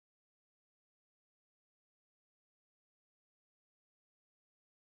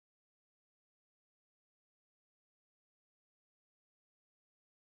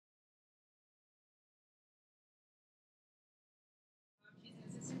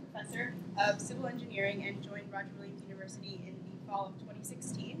professor of civil engineering and joined Roger Williams University in the fall of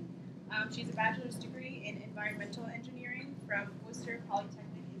 2016. She has a bachelor's degree in environmental engineering from Worcester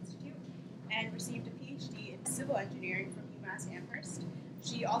Polytechnic Institute and received a PhD in civil engineering from UMass Amherst.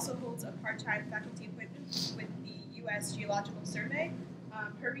 She also holds a part-time faculty appointment with the U.S. Geological Survey.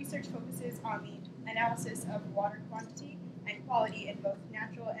 Her research focuses on the analysis of water quantity and quality in both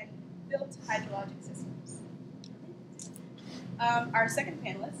natural and built hydrologic systems. Our second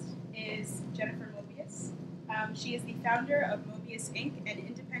panelist is Jennifer Mobius. She is the founder of Mobius Inc., an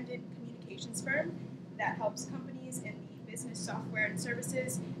independent communications firm that helps companies in the business software and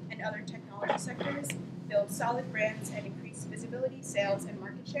services and other technology sectors build solid brands and increase visibility, sales, and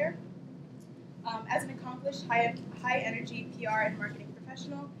market share. As an accomplished high-energy PR and marketing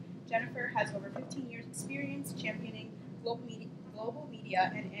professional, Jennifer has over 15 years' experience championing global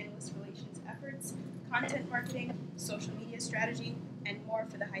media and analyst relations efforts, content marketing, social media strategy, and more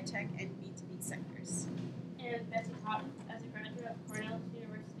for the high-tech and B2B sectors. And Betsy Cotton, as a graduate of Panel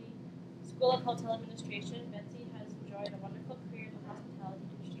University School of Hotel Administration, Betsy has enjoyed a wonderful career in the hospitality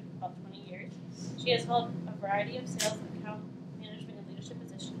industry for about 20 years. She has held a variety of sales, account management, and leadership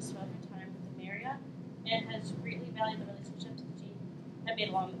positions throughout her time with the Marriott, and has greatly valued the relationships that she had made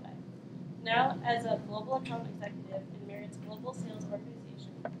along the way. Now, as a global account executive in Marriott's global sales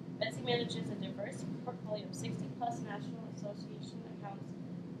organization, Betsy manages a diverse portfolio of 60-plus national association accounts,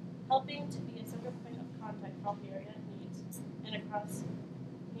 helping to be a central point of contact for all Marriott needs, and across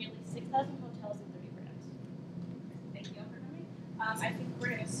nearly 6,000 hotels and 30 brands. Thank you all for coming. I think we're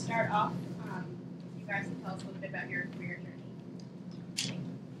going to start off. If you guys can tell us a little bit about your career journey.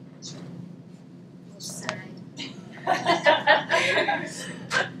 Which side? I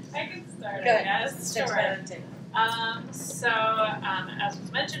can start, Good. I guess. Sure. As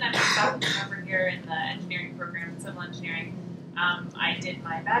was mentioned, I'm a faculty member here in the engineering program, civil engineering. I did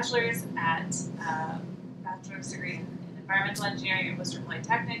my bachelor's at bachelor's degree in environmental engineering at Worcester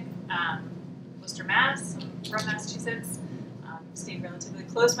Polytechnic, Worcester, Mass. I'm from Massachusetts. Stayed relatively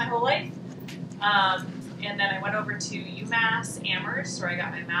close my whole life. And then I went over to UMass Amherst, where I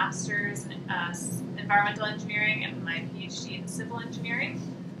got my master's in environmental engineering and my PhD in civil engineering.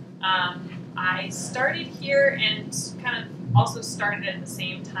 I started here and kind of also started at the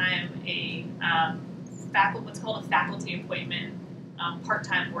same time what's called a faculty appointment,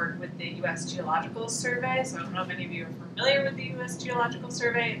 part-time work with the U.S. Geological Survey. So I don't know if any of you are familiar with the U.S. Geological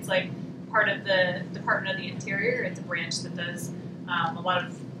Survey. It's like part of the Department of the Interior. It's a branch that does a lot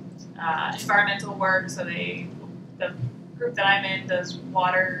of environmental work. So the group that I'm in does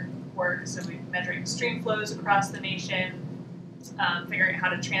water work. So we're measuring stream flows across the nation, figuring out how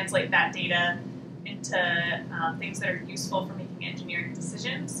to translate that data into things that are useful for making engineering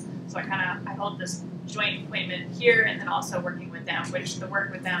decisions. So I hold this joint appointment here, and then also working with them, which the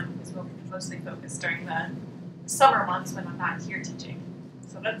work with them is mostly focused during the summer months when I'm not here teaching.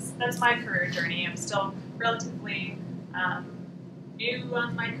 So that's my career journey. I'm still relatively new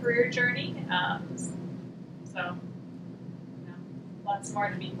on my career journey, so lots more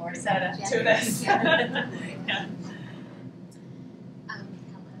to be said to this. Yeah.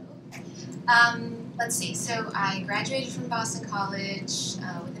 Hello. Let's see. So I graduated from Boston College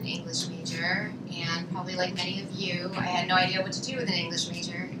with an English major, and probably like many of you, I had no idea what to do with an English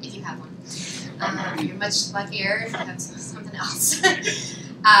major, if you have one. You're much luckier if you have something else.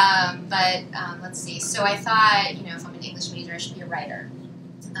 Let's see. So I thought, if I'm an English major, I should be a writer.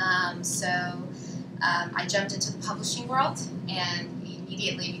 I jumped into the publishing world and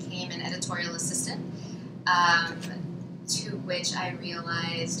immediately became an editorial assistant. To which I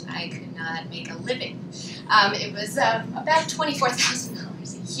realized I could not make a living. It was about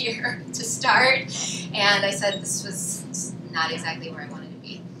 $24,000 a year to start, and I said this was not exactly where I wanted to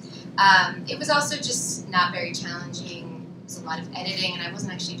be. It was also just not very challenging. It was a lot of editing, and I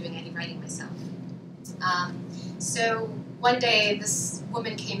wasn't actually doing any writing myself. So one day, this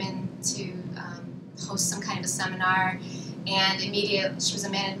woman came in to host some kind of a seminar, and immediately, she was a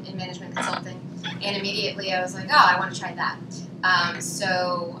management consulting, and immediately I was like, oh, I want to try that.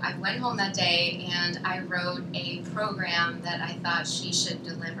 So I went home that day and I wrote a program that I thought she should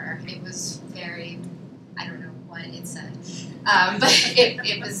deliver. It was very, I don't know what it said, but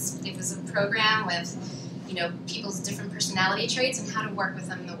it was a program with, people's different personality traits and how to work with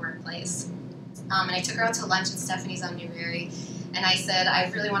them in the workplace. And I took her out to lunch at Stephanie's on Newberry, and I said, I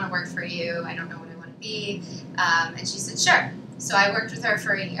really want to work for you. I don't know what I want to be. And she said, sure. So I worked with her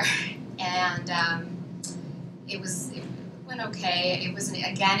for a year, and it went okay. It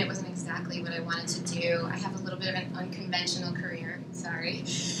wasn't exactly what I wanted to do. I have a little bit of an unconventional career, sorry.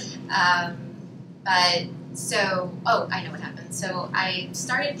 But so, oh, I know what happened. So I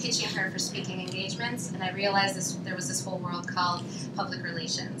started pitching her for speaking engagements, and I realized there was this whole world called public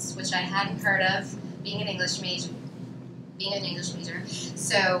relations, which I hadn't heard of, being an English major.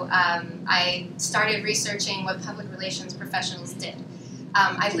 So I started researching what public relations professionals did.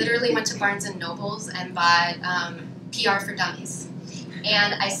 I literally went to Barnes & Nobles and bought PR for Dummies.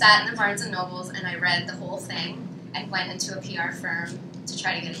 And I sat in the Barnes & Nobles and I read the whole thing and went into a PR firm to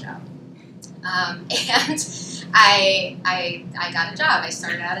try to get a job. And I got a job. I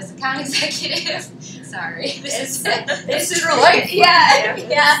started out as account executive. Sorry, this is real life.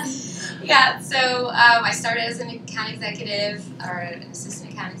 Yeah. So I started as an account executive or an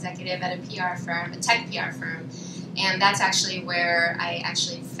assistant account executive at a PR firm, a tech PR firm, and that's actually where I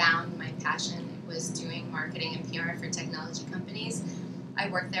actually found my passion. It was doing marketing and PR for technology companies. I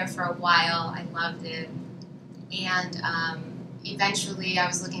worked there for a while. I loved it, and eventually I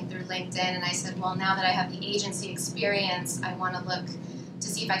was looking through LinkedIn and I said, well, now that I have the agency experience, I want to look to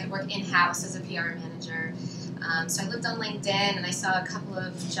see if I could work in-house as a PR manager. So I looked on LinkedIn and I saw a couple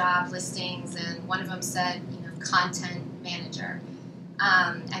of job listings, and one of them said, content manager.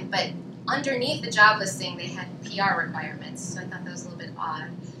 But underneath the job listing, they had PR requirements, so I thought that was a little bit odd.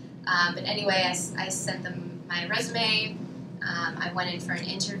 But anyway, I sent them my resume. I went in for an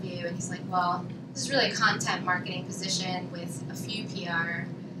interview, and he's like, well, this is really a content marketing position with a few PR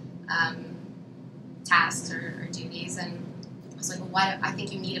tasks or duties. And I was like, well, I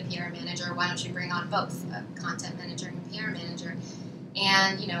think you need a PR manager. Why don't you bring on both, a content manager and a PR manager?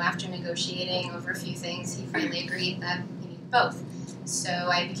 And, after negotiating over a few things, he finally agreed that he needed both. So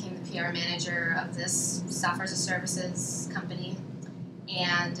I became the PR manager of this software as a services company.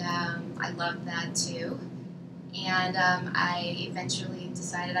 And I loved that too. And I eventually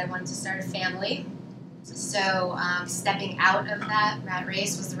decided I wanted to start a family. So stepping out of that rat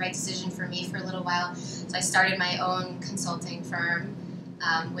race was the right decision for me for a little while. So I started my own consulting firm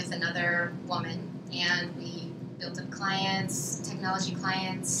with another woman, and we built up clients, technology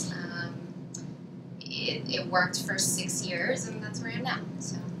clients. It worked for 6 years, and that's where I am now.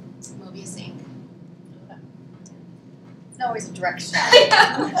 So Mobius Inc. Always a direct shot.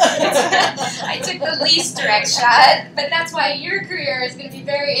 I took the least direct shot, but that's why your career is going to be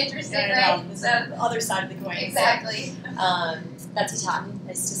very interesting, right? This is the other side of the coin. Exactly. Betsy Totten,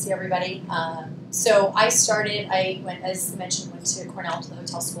 nice to see everybody. So I went, as mentioned, went to Cornell, to the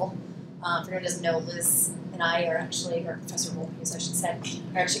hotel school. For anyone who doesn't know, Liz and I are actually, or Professor Volpius, I should say,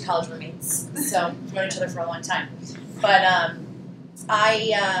 are actually college roommates. So we've known each other for a long time. But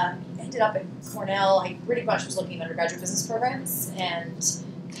I ended up at Cornell. I pretty much was looking at undergraduate business programs and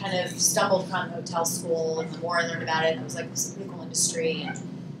kind of stumbled upon the hotel school, and the more I learned about it, I was like, this is a pretty cool industry, and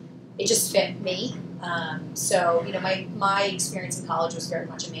it just fit me. So, my experience in college was very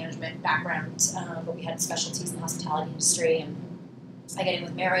much a management background, but we had specialties in the hospitality industry, and I got in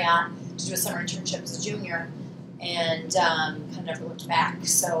with Marriott to do a summer internship as a junior, and kind of never looked back.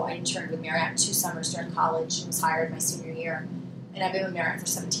 So I interned with Marriott 2 summers during college and was hired my senior year. And I've been with Marriott for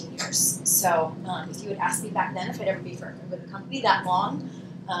 17 years. So if you had asked me back then if I'd ever be with a company that long,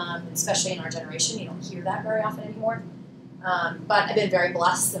 especially in our generation, you don't hear that very often anymore. But I've been very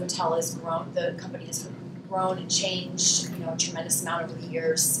blessed. The hotel has grown. The company has grown and changed, a tremendous amount over the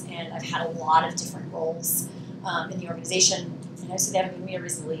years. And I've had a lot of different roles in the organization. And obviously they haven't given me a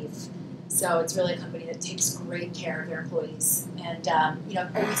reason to leave. So it's really a company that takes great care of their employees. And,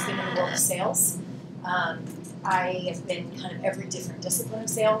 I've always been in the world of sales. I have been kind of every different discipline of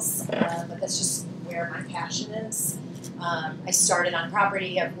sales, but that's just where my passion is. I started on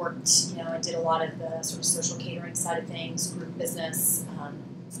property. I've worked, I did a lot of the sort of social catering side of things, group business.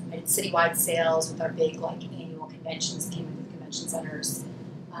 I did citywide sales with our big annual conventions, came into the convention centers.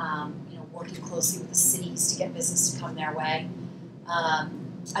 Working closely with the cities to get business to come their way.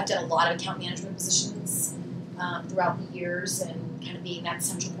 I've done a lot of account management positions throughout the years, and kind of being that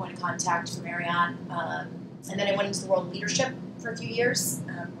central point of contact for Marriott. And then I went into the world of leadership for a few years.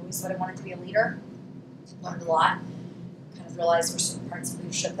 Always thought I wanted to be a leader. Learned a lot. Kind of realized there were certain parts of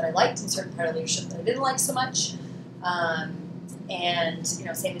leadership that I liked and certain part of leadership that I didn't like so much. And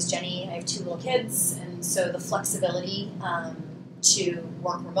same as Jenny, I have 2 little kids, and so the flexibility to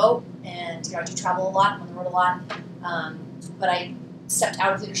work remote and I do travel a lot, on the road a lot. But I stepped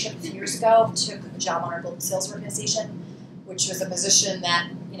out of leadership a few years ago, took a job on our global sales organization, which was a position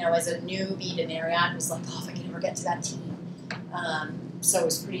that, as a newbie to Marriott, was like, if I could ever get to that team. So it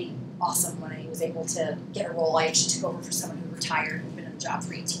was pretty awesome when I was able to get a role. I actually took over for someone who retired, who'd been in the job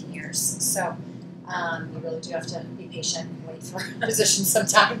for 18 years. So you really do have to be patient and wait for a position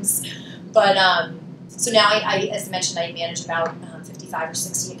sometimes. But so now, I as I mentioned, I manage about 55 or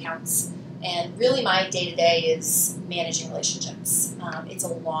 60 accounts And really my day-to-day is managing relationships. It's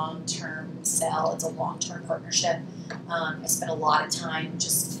a long-term sell. It's a long-term partnership. I spend a lot of time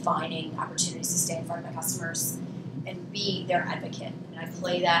just finding opportunities to stay in front of my customers and be their advocate. And I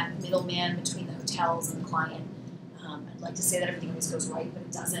play that middleman between the hotels and the client. I'd like to say that everything always goes right, but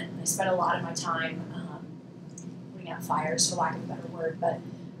it doesn't. And I spend a lot of my time putting out fires, for lack of a better word. But,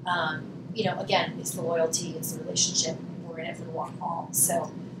 again, it's the loyalty, it's the relationship. We're in it for the long haul.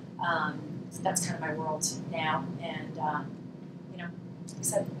 So that's kind of my world now. And, like I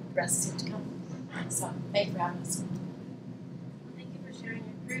said, the rest is yet to come. So thank you for having us. Thank you for sharing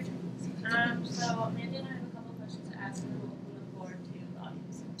your career journeys. So Mandy and I have a couple questions to ask, and then we'll open the floor to the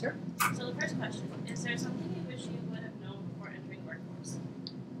audience. Sure. So the first question, is there something you wish you would have known before entering workforce?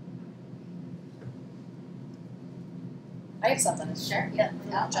 I have something. Sure. Yeah,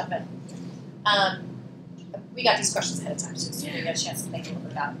 I'll jump in. We got these questions ahead of time, so we got a chance to think a little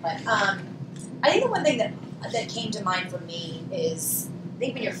bit about it. But I think the one thing that came to mind for me is, I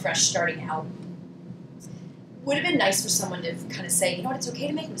think when you're fresh starting out, would have been nice for someone to kind of say, you know what, it's okay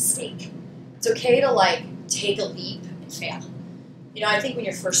to make a mistake. It's okay to take a leap and fail. I think when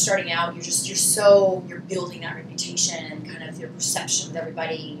you're first starting out, you're building that reputation and kind of your perception with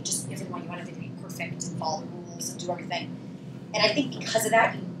everybody. You want everything to be perfect and follow the rules and do everything. And I think because of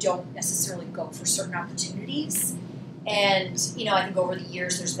that, you don't necessarily go for certain opportunities. And, I think over the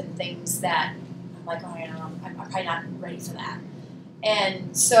years, there's been things that I'm like, oh, I'm probably not ready for that.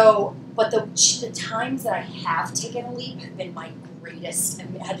 And so, but the times that I have taken a leap have been my greatest,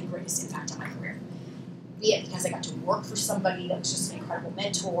 and had the greatest impact on my career. Be it because I got to work for somebody that was just an incredible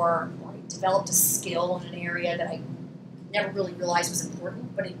mentor, or I developed a skill in an area that I never really realized was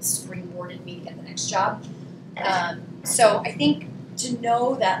important, but it springboarded me to get the next job. So I think to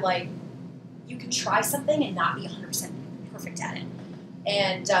know that you can try something and not be 100% perfect at it.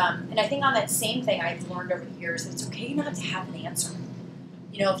 And I think on that same thing I've learned over the years that it's okay not to have an answer.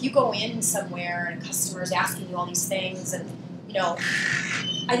 If you go in somewhere and a customer is asking you all these things, and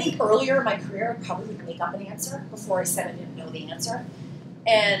I think earlier in my career I probably would make up an answer before I said I didn't know the answer.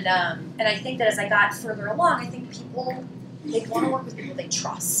 And I think that as I got further along, I think they want to work with people they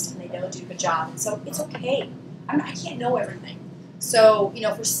trust and they know do a good job. And so it's okay. I can't know everything. So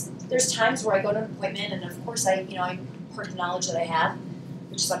there's times where I go to an appointment, and of course I impart the knowledge that I have,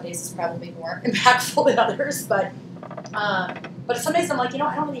 which some days is probably more impactful than others. But some days I'm like, I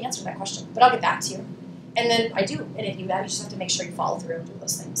don't know the answer to that question, but I'll get back to you. And then I do, and if you have, you just have to make sure you follow through and do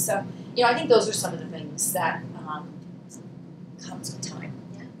those things. So I think those are some of the things that comes with time.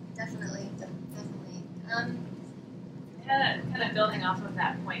 Yeah, definitely. Kind of building off of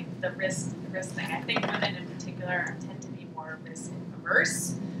that point, the risk thing. I think women in particular tend to be more risk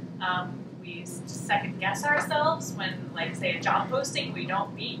averse. We second guess ourselves when, say, a job posting, we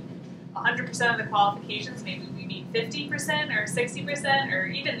don't meet 100% of the qualifications. Maybe we meet 50% or 60% or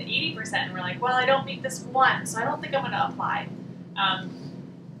even 80%. And we're like, well, I don't meet this one, so I don't think I'm going to apply.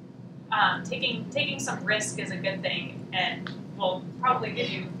 Taking some risk is a good thing, and will probably give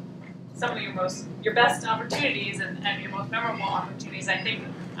you some of your best opportunities and your most memorable opportunities. I think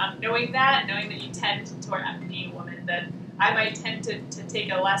knowing that you tend toward being a woman, that I might tend to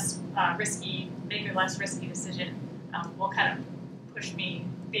take a less make a less risky decision, will kind of push me,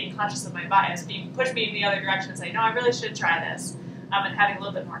 being conscious of my bias, push me in the other direction and say, no, I really should try this, and having a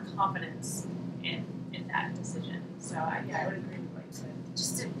little bit more confidence in that decision. So I would agree with what you said.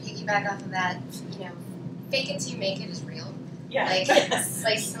 Just to piggyback off of that, fake it till you make it is real. Yeah.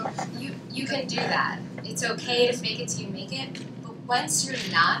 You can do that. It's okay to fake it till you make it, but once you're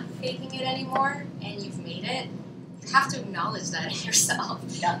not faking it anymore and you've made it, you have to acknowledge that in yourself.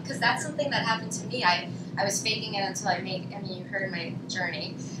 Yeah. Because that's something that happened to me. I was faking it until you heard my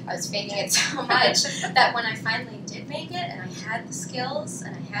journey. I was faking it so much that when I finally did make it and I had the skills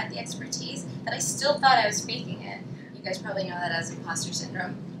and I had the expertise, that I still thought I was faking it. You guys probably know that as imposter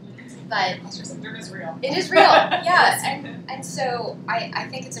syndrome. But imposter syndrome is real. It is real, yeah. And so I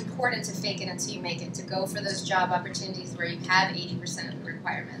think it's important to fake it until you make it, to go for those job opportunities where you have 80% of the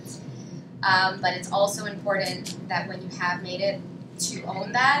requirements. But it's also important that when you have made it, to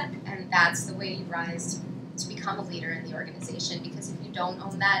own that, and that's the way you rise to become a leader in the organization. Because if you don't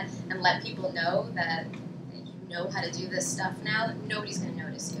own that and let people know that you know how to do this stuff now, nobody's going to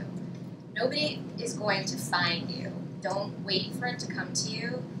notice you. Nobody is going to find you. Don't wait for it to come to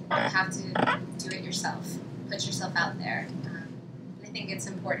you. You have to do it yourself. Put yourself out there. I think it's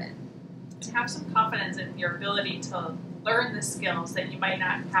important. To have some confidence in your ability to learn the skills that you might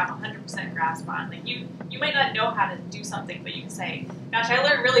not have 100% grasp on. You might not know how to do something, but you can say, gosh, I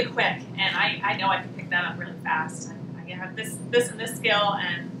learned really quick, and I know I can pick that up really fast. And I have this and this skill,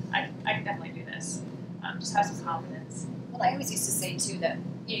 and I can definitely do this. Just have some confidence. Well, I always used to say too that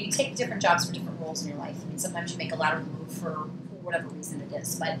you take different jobs for different roles in your life. I mean, sometimes you make a lateral move for whatever reason it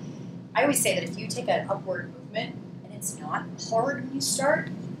is, but I always say that if you take an upward movement and it's not hard when you start,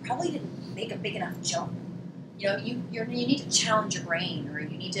 you probably didn't make a big enough jump. You need to challenge your brain, or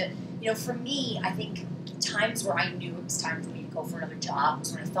you need to, for me, I think times where I knew it was time for me to go for another job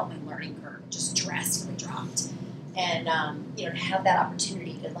was when I felt my learning curve just drastically dropped. And, to have that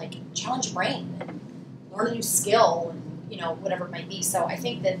opportunity to, challenge your brain and learn a new skill and, whatever it might be. So I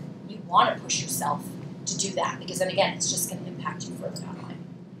think that you want to push yourself to do that, because then, again, it's just going to impact you further down the line.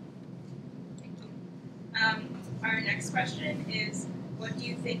 Thank you. Our next question is, what do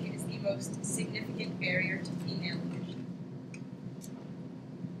you think is the most significant barrier to female leadership?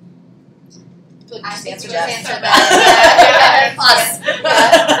 I think answered you just that. answered that.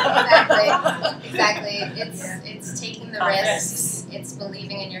 Us. Exactly. It's taking the risks. It's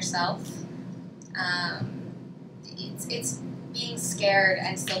believing in yourself. It's being scared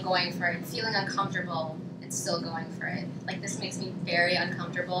and still going for it. Feeling uncomfortable and still going for it. Like, this makes me very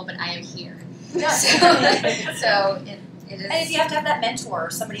uncomfortable, but I am here. Yeah. So it is. And if you have to have that mentor or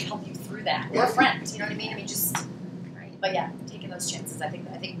somebody to help you through that, or a friend, you know what I mean? I mean, just, Right. but yeah, taking those chances. I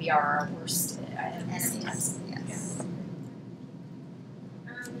think we are our worst enemies sometimes. Enemies. Yes.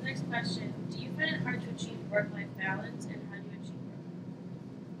 The next question: do you find it hard to achieve work-life balance, and how do you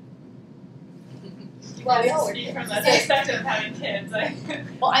achieve it? Well, we all speak from the perspective of having kids.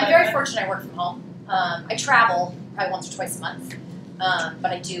 Well, I'm very fortunate I work from home. I travel probably once or twice a month,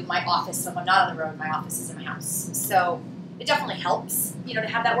 but I do my office, so if I'm not on the road, my office is in my house. So it definitely helps, to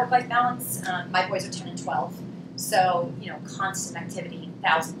have that work-life balance. My boys are 10 and 12, so, constant activity,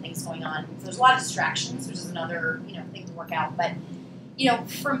 1,000 things going on. So there's a lot of distractions, which is another, thing to work out. But,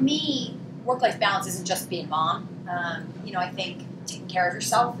 for me, work-life balance isn't just being a mom. I think taking care of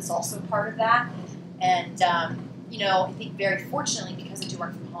yourself is also part of that. And, I think very fortunately, because I do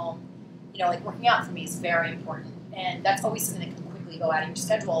work from home, working out for me is very important. And that's always something that can quickly go out of your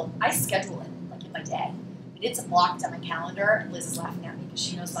schedule. I schedule it, in my day. It's blocked on my calendar, and Liz is laughing at me because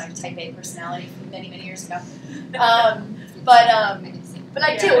she knows my type A personality from many, many years ago. But I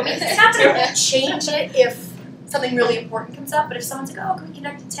do. I mean, it's not that I won't change it if something really important comes up, but if someone's like, oh, can we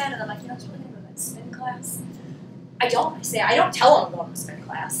connect at 10? And I'm like, I was really going to go to that spin class. I don't. I don't tell them I'm going to spin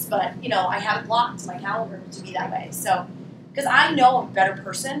class, but, I have it blocked my calendar to be that way. So, because I know I'm a better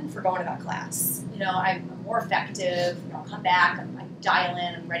person for going to that class. I'm more effective. I'll come back, I dial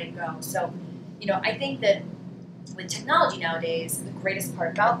in, I'm ready to go. So, I think that with technology nowadays, the greatest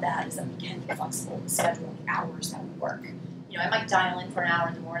part about that is that we can be flexible with scheduling the hours that we work. I might dial in for an hour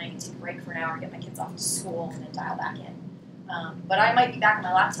in the morning, take a break for an hour, get my kids off to school, and then dial back in. But I might be back on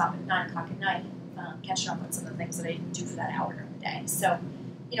my laptop at 9 o'clock at night, catching up on some of the things that I didn't do for that hour during the day. So,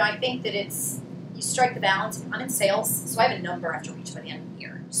 I think that you strike the balance. I'm in sales, so I have a number I have to reach by the end of the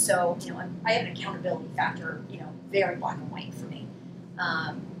year. So, I have an accountability factor, very black and white for me.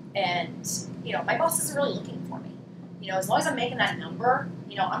 And, my bosses are really looking for me. As long as I'm making that number,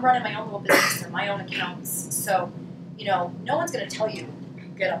 I'm running my own little business and my own accounts. So, no one's going to tell you,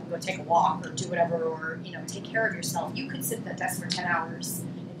 get up and go take a walk or do whatever, or, take care of yourself. You could sit at that desk for 10 hours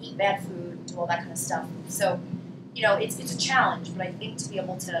and eat bad food, do all that kind of stuff. So, it's a challenge, but I think to be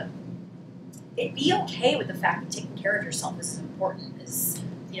able to be okay with the fact that taking care of yourself is as important as,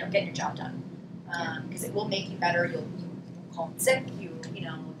 getting your job done. Because it will make you better. You won't call in sick.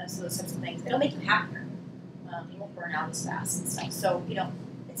 That's those types of things. It'll make you happier. You won't burn out as fast and stuff. So,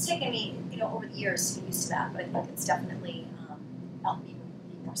 it's taken me, over the years to get used to that, but I think it's definitely helped me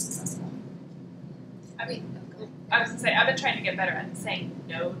be more successful. I was gonna say, I've been trying to get better at saying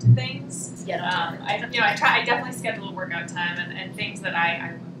no to things. I definitely schedule a workout time and things that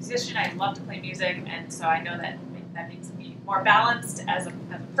I'm a musician. I love to play music, and so I know that makes me more balanced as a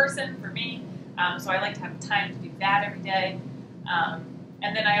person for me. So I like to have time to do that every day.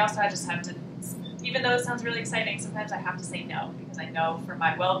 And then I also just have to, even though it sounds really exciting, sometimes I have to say no, because I know for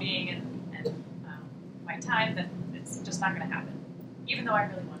my well-being and my time that it's just not going to happen, even though I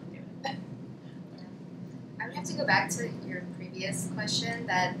really want to do it. I would have to go back to your previous question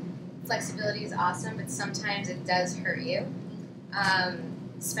that flexibility is awesome, but sometimes it does hurt you.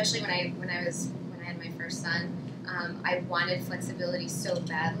 Especially when I had my first son, I wanted flexibility so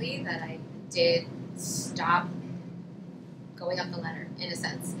badly that I did stop going up the ladder, in a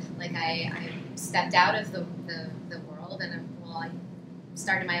sense. Like, I stepped out of the world, and I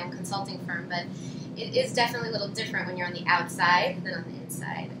started my own consulting firm, but it is definitely a little different when you're on the outside than on the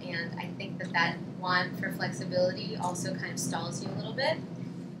inside, and I think that want for flexibility also kind of stalls you a little bit,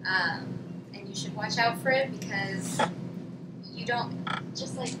 and you should watch out for it, because you don't,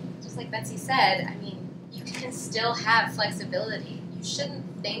 just like Betsy said, I mean, you can still have flexibility. You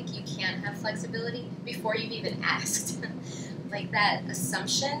shouldn't think you can't have flexibility before you've even asked. Like, that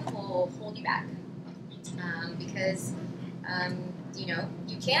assumption will hold you back. Because, you know,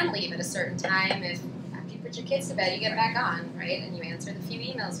 you can leave at a certain time if after you put your kids to bed, you get back on, right? And you answer the few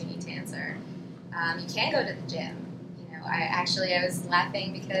emails you need to answer. You can go to the gym. You know, I was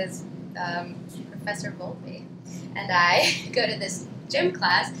laughing because Professor Volpe and I go to this gym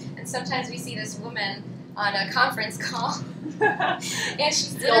class, and sometimes we see this woman on a conference call, and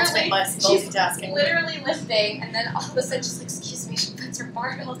she's literally lifting, and then all of a sudden she's like, "Excuse me," she puts her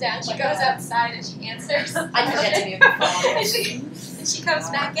barbell down, she goes outside and she answers. I forget to mute the phone. and she comes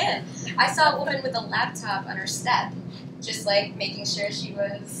back in. I saw a woman with a laptop on her step, just like making sure she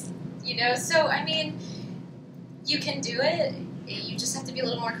was, you know, so I mean, you can do it, you just have to be a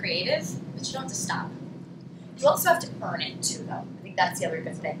little more creative, but you don't have to stop. You also have to earn it too, though. I think that's the other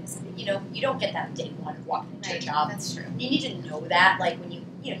good thing. Is, you know, you don't get that day one of walking into your job. That's true. You need to know that. Like when you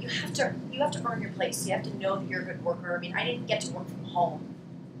have to earn your place. You have to know that you're a good worker. I mean, I didn't get to work from home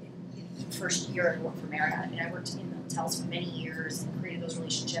the first year I worked for Marriott. I mean, I worked in hotels for many years and created those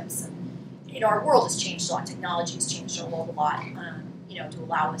relationships. And you know, our world has changed a lot. Technology has changed our world a lot. You know, to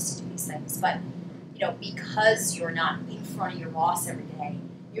allow us to do these things. But you know, because you're not in front of your boss every day,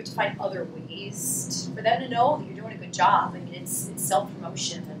 you have to find other ways for them to know that you're doing a good job. I mean, it's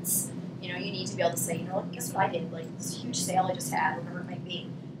self-promotion. It's, you know, you need to be able to say, you know, guess what I did? Like, this huge sale I just had, whatever it might be.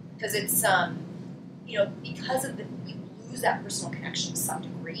 Because it's, you know, because of you lose that personal connection to some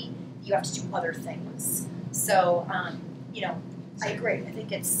degree, you have to do other things. So, you know, I agree. I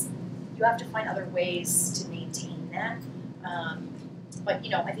think you have to find other ways to maintain that. But,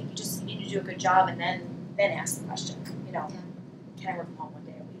 you know, I think you need to do a good job and then ask the question, you know, can I work from home one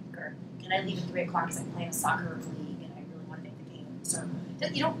day a week? Or can I leave at 3 o'clock because I'm playing a soccer league and I really want to make the games? Or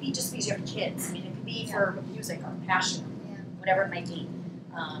you don't be just because you have kids. I mean, it could be for music or passion, whatever it might be.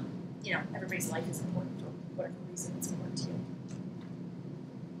 You know, everybody's life is important for whatever reason it's important to you.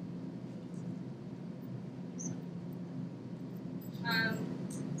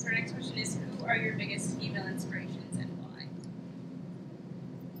 So our next question is, who are your biggest female inspirations and why?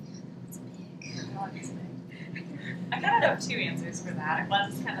 I kind of have two answers for that.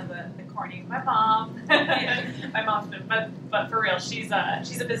 One's kind of the corny. My mom, my mom's been, but for real, she's a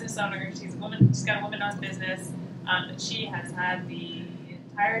business owner. She's a woman. She's got a woman-owned business that she has had the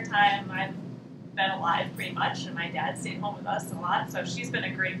entire time I've been alive, pretty much. And my dad stayed home with us a lot, so she's been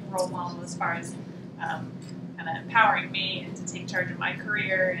a great role model as far as kind of empowering me and to take charge of my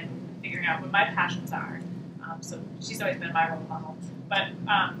career and figuring out what my passions are. So she's always been my role model. But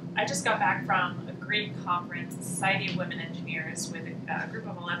I just got back from a great conference, the Society of Women Engineers, with a group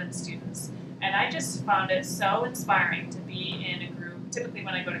of 11 students. And I just found it so inspiring to be in a group. Typically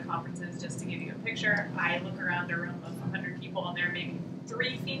when I go to conferences, just to give you a picture, I look around a room of 100 people and there are maybe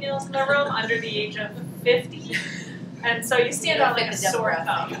 3 females in the room under the age of 50. And so you stand out like a sore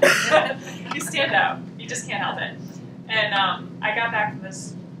thumb. You stand out. You just can't help it. And I got back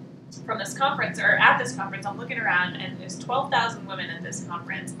from this conference, or at this conference, I'm looking around and there's 12,000 women at this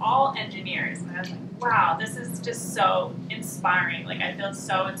conference, all engineers. And I was like, wow, this is just so inspiring. Like, I feel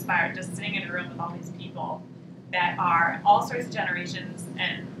so inspired just sitting in a room with all these people that are all sorts of generations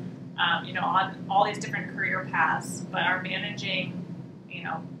and, you know, on all these different career paths, but are managing, you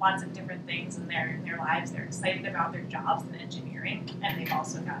know, lots of different things in their lives. They're excited about their jobs in engineering, and they've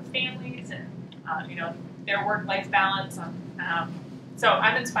also got families and, you know, their work-life balance. So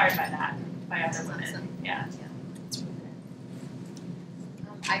I'm inspired by that, by other women. Awesome. Yeah.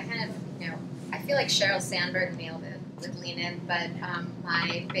 I kind of, you know, I feel like Sheryl Sandberg nailed it with Lean In, but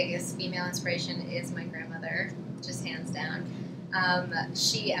my biggest female inspiration is my grandmother, just hands down.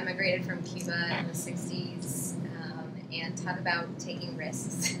 She emigrated from Cuba in the 60s and taught about taking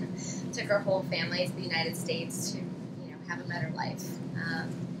risks. Took her whole family to the United States to, you know, have a better life.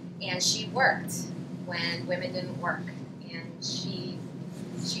 And she worked when women didn't work, and she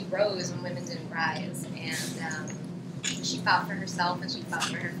rose when women didn't rise, and she fought for herself and she fought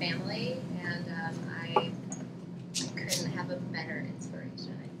for her family, and I couldn't have a better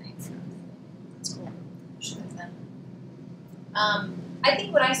inspiration, I think. That's cool. Should have been. I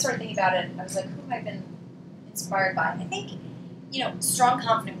think when I started thinking about it, I was like, who have I been inspired by? I think, you know, strong,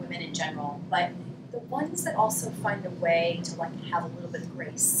 confident women in general, but the ones that also find a way to like have a little bit of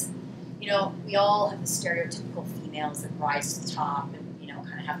grace. You know, we all have the stereotypical females that rise to the top and, you know,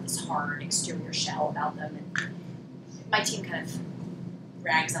 kind of have this hard exterior shell about them. And my team kind of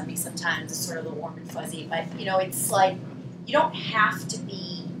rags on me sometimes. It's sort of a little warm and fuzzy, but, you know, it's like you don't have to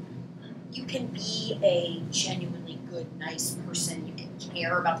be, you can be a genuinely good, nice person. You can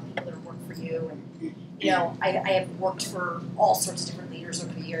care about the people that work for you. And, you know, I have worked for all sorts of different leaders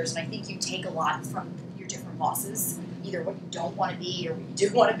over the years, and I think you take a lot from your different bosses, either what you don't want to be or what you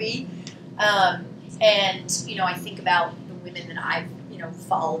do want to be. And, you know, I think about the women that I've, you know,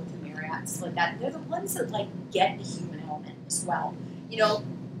 followed through Marriott's like that. They're the ones that, like, get the human element as well. You know,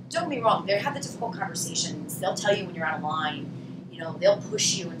 don't get me wrong, they have the difficult conversations. They'll tell you when you're out of line. You know, they'll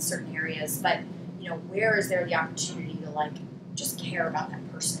push you in certain areas, but, you know, where is there the opportunity to, like, just care about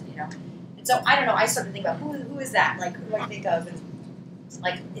that person, you know? And so, I don't know, I started to think about who is that? Like, who do I think of,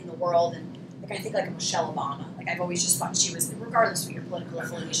 like, in the world? And, like, I think, like, Michelle Obama. Like, I've always just thought she was, regardless of what your political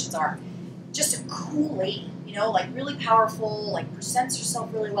affiliations are, just a cool lady, you know, like, really powerful, like, presents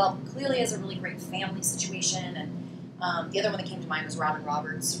herself really well, clearly has a really great family situation. And the other one that came to mind was Robin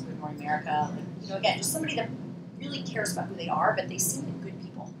Roberts, Good Morning America. Like, you know, again, just somebody that really cares about who they are, but they seem like good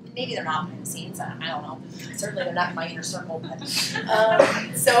people. Maybe they're not behind the scenes. I don't know. Certainly, they're not in my inner circle. But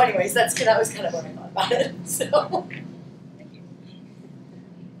so, anyways, that was kind of what I thought about it. So, Thank you.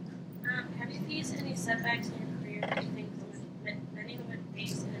 Have you faced any setbacks in your career that you think many women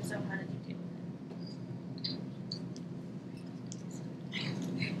face, and if so, how did you deal with it?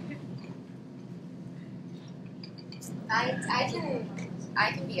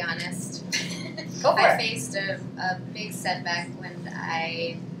 I can be honest. Go for I it. faced a big setback when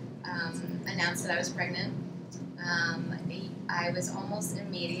I announced that I was pregnant. I was almost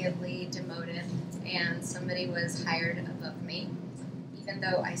immediately demoted, and somebody was hired above me, even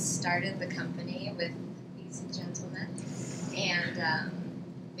though I started the company with these gentlemen, and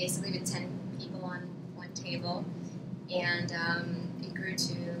basically with 10 people on one table, and it grew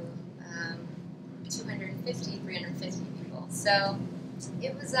to 250, 350 people. So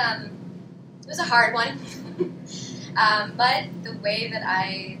it was a hard one, but the way that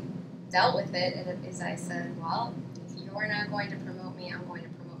I dealt with it is I said, well, if you're not going to promote me, I'm going to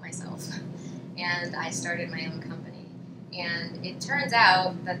promote myself. And I started my own company. And it turns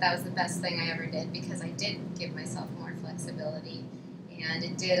out that that was the best thing I ever did, because I did give myself more flexibility, and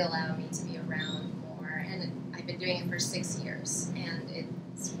it did allow me to be around more. And I've been doing it for 6 years, and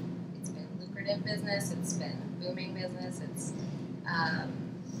it's been lucrative business, it's been booming business,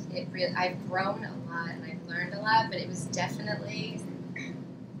 I've grown a lot and I've learned a lot, but it was definitely,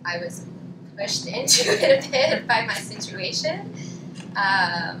 I was pushed into it a bit by my situation.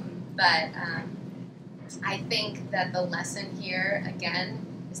 But I think that the lesson here, again,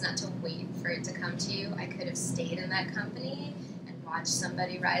 is not to wait for it to come to you. I could have stayed in that company and watched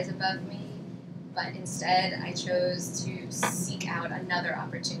somebody rise above me, but instead I chose to seek out another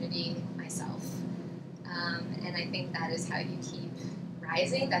opportunity myself. And I think that is how you keep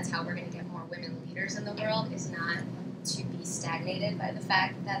rising. That's how we're going to get more women leaders in the world, is not to be stagnated by the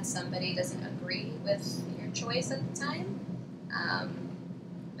fact that somebody doesn't agree with your choice at the time,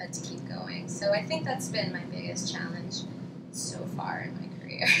 but to keep going. So I think that's been my biggest challenge so far in my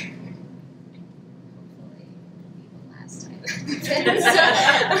career. Hopefully it'll be the last time.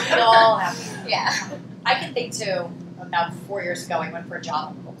 we all have. Yeah. I can think too. About 4 years ago, I went for a job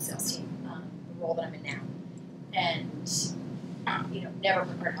on the global sales team, the role that I'm in now, and never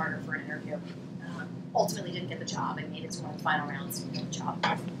prepared harder for an interview. Ultimately, didn't get the job. I made it to one of the final rounds to get the job,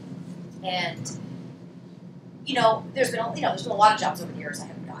 and there's been a lot of jobs over the years I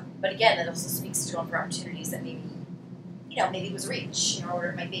haven't gotten. But again, that also speaks to for opportunities that maybe it was reach, or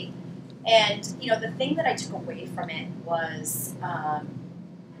whatever it might be. And the thing that I took away from it was I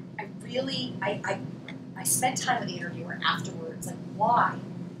spent time with the interviewer afterwards, like, why?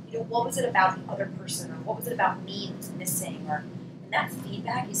 What was it about the other person, or what was it about me that was missing? And that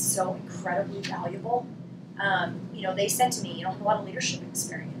feedback is so incredibly valuable. They said to me, you don't have a lot of leadership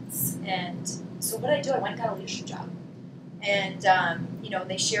experience. And so what did I do? I went and got a leadership job. And,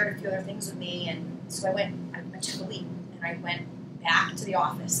 they shared a few other things with me. And so I took a leap, and I went back to the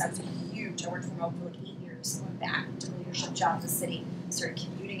office. I was huge. I worked from home for like 8 years. I went back to a leadership job in the city, started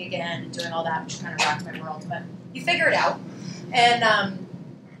commuting again and doing all that, which kind of rocked my world. But you figure it out. And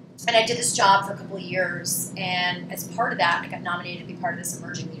I did this job for a couple of years, and as part of that, I got nominated to be part of this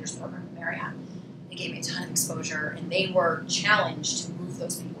Emerging Leaders program at Marriott. It gave me a ton of exposure, and they were challenged to move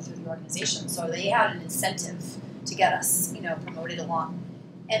those people through the organization. So they had an incentive to get us, promoted along.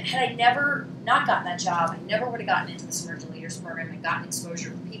 And had I never not gotten that job, I never would have gotten into this Emerging Leaders program and gotten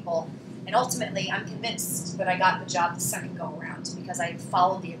exposure with people. And ultimately, I'm convinced that I got the job the second go around because I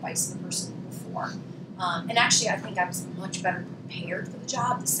followed the advice of the person before. And actually, I think I was much better prepared for the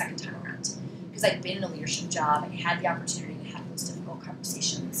job the second time around because I'd been in a leadership job. I had the opportunity to have those difficult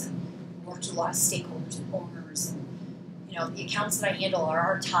conversations and worked with a lot of stakeholders and owners. And, the accounts that I handle are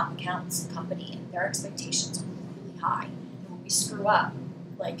our top accounts in the company, and their expectations are really high. And when we screw up,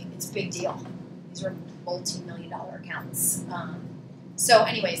 like, it's a big deal. These are multi-million-dollar accounts. So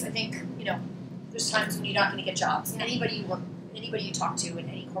anyways, I think, there's times when you're not going to get jobs. Anybody you talk to in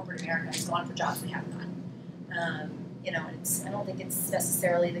any corporate America has gone for jobs they haven't gotten. I don't think it's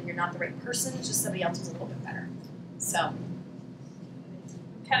necessarily that you're not the right person. It's just somebody else who's a little bit better. So,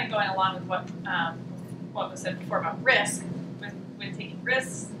 kind of going along with what was said before about risk. With taking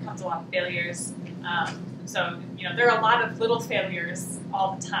risks comes a lot of failures. So there are a lot of little failures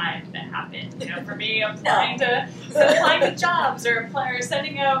all the time that happen. For me, applying to jobs or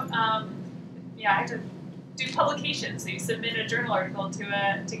sending out. I have to do publications. So you submit a journal article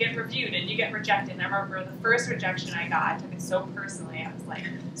to get reviewed, and you get rejected. And I remember the first rejection I got, I took it so personally. I was like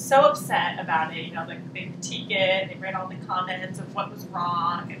so upset about it. They critique it, they read all the comments of what was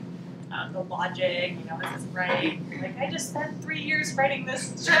wrong and the logic. This isn't right. Like, I just spent 3 years writing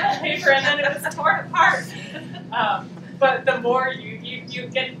this journal paper, and then it was torn apart. But the more you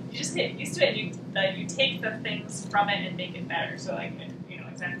just get used to it, and you take the things from it and make it better. So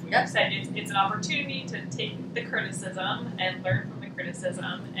exactly what you said. It's an opportunity to take the criticism and learn from the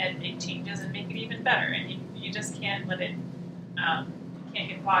criticism and make changes and make it even better. And you just can't let it, can't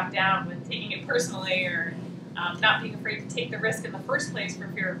get bogged down with taking it personally or not being afraid to take the risk in the first place for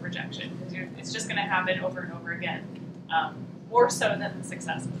fear of rejection. Because it's just going to happen over and over again, more so than the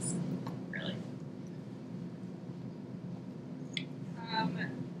successes, really.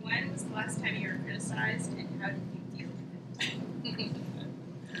 When was the last time you were criticized, and how did you deal with it?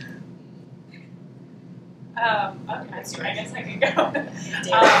 Okay, I guess I can go.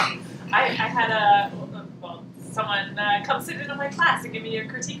 I had someone come sit into my class and give me a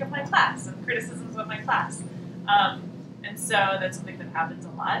critique of my class and criticisms of my class. And so that's something that happens a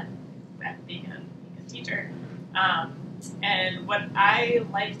lot, being a teacher. And what I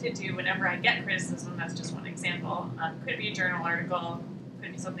like to do whenever I get criticism, that's just one example, could be a journal article,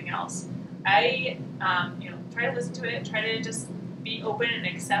 could be something else. I try to listen to it, try to just be open and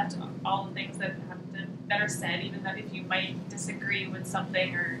accept all the things that are said, even that if you might disagree with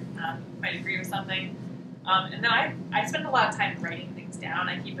something or might agree with something. And then I spend a lot of time writing things down.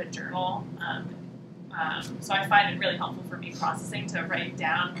 I keep a journal. So I find it really helpful for me processing to write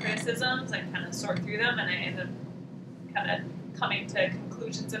down criticisms and kind of sort through them, and I end up kind of coming to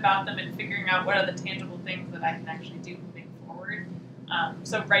conclusions about them and figuring out what are the tangible things that I can actually do moving forward.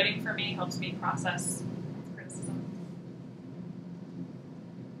 So writing for me helps me process criticism.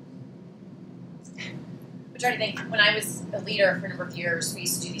 I'm trying to think. When I was a leader for a number of years, we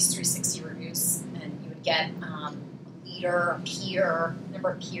used to do these 360 reviews, and you would get a leader, a peer, a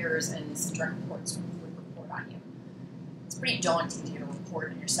number of peers, and some direct reports would report on you. It's pretty daunting to get a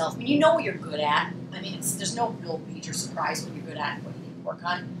report on yourself. I mean, you know what you're good at. I mean, there's no real major surprise what you're good at and what you need to work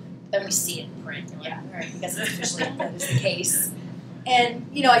on. Then we see it in print. You're like, all right, I guess officially that is the case. And,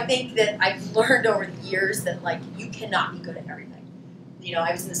 I think that I've learned over the years that, you cannot be good at everything.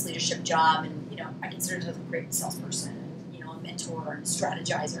 I was in this leadership job, and, I considered myself a great salesperson, and, a mentor and a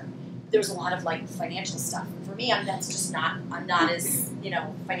strategizer. There was a lot of, financial stuff. And for me, I'm not as,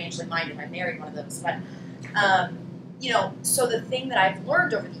 financially minded. I married one of those. But, so the thing that I've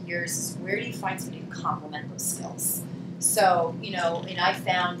learned over the years is, where do you find somebody to complement those skills? So, and I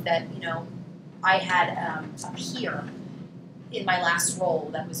found that, I had a peer in my last role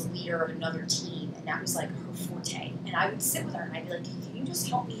that was a leader of another team, and that was her forte. And I would sit with her and I'd be like, can you just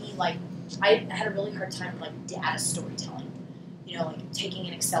help me? I had a really hard time with data storytelling, taking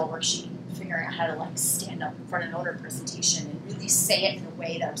an Excel worksheet, figuring out how to stand up in front of an owner presentation and really say it in a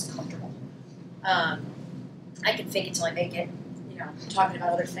way that was comfortable. I could fake it till I make it, talking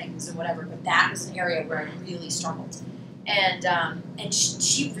about other things and whatever, but that was an area where I really struggled. And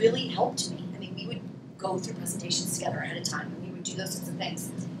she really helped me. I mean, we would go through presentations together ahead of time, and we would do those sorts of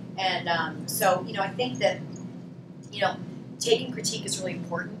things. And so, I think that, taking critique is really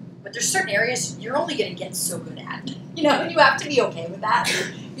important, but there's certain areas you're only going to get so good at, and you have to be okay with that.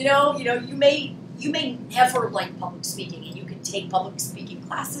 You may never like public speaking, and you can take public speaking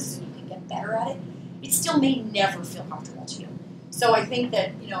classes and you can get better at it. It still may never feel comfortable to you. So I think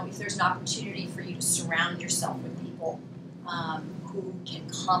that, if there's an opportunity for you to surround yourself with people who can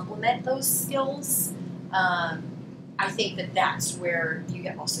complement those skills, I think that that's where you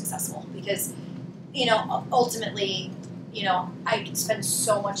get most successful. Because, ultimately, I can spend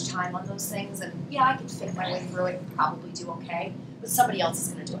so much time on those things, and I can think my way through it and probably do okay, but somebody else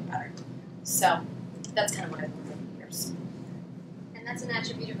is going to do it better. So that's kind of what I've learned over the years. And that's an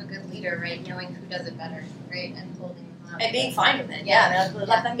attribute of a good leader, right? Knowing who does it better, right? And holding them up. And being fine with it. Yeah.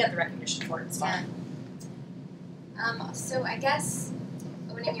 Let them get the recognition for it. It's fine. So I guess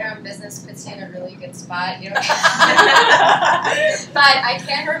when opening your own business puts you in a really good spot. You know? But I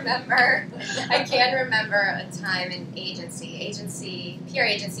can remember a time in PR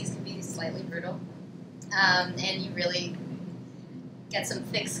agencies can be slightly brutal, and you really get some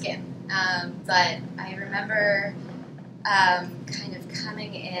thick skin. But I remember kind of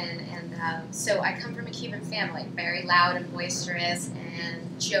coming in, and so I come from a Cuban family, very loud and boisterous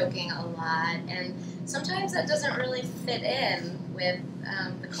and joking a lot, and sometimes that doesn't really fit in with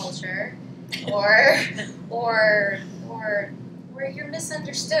the culture, or you're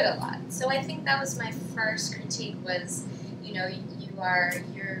misunderstood a lot. So I think that was my first critique was, you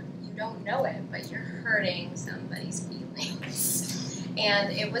don't know it, but you're hurting somebody's feelings.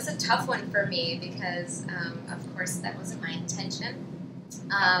 And it was a tough one for me because, of course, that wasn't my intention.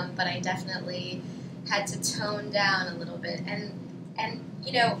 But I definitely had to tone down a little bit. And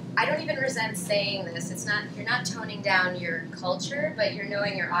I don't even resent saying this. You're not toning down your culture, but you're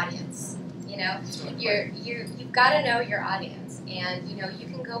knowing your audience. You've got to know your audience, and you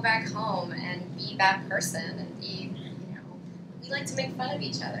can go back home and be that person and be. We like to make fun of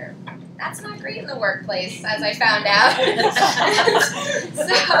each other. That's not great in the workplace, as I found out.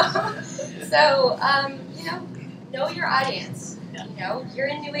 so know your audience. You're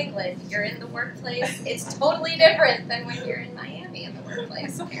in New England. You're in the workplace. It's totally different than when you're in Miami in the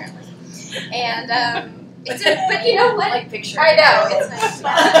workplace, apparently. And but you know what? Like picture. I know.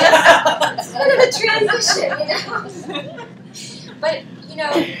 It's kind of a transition, But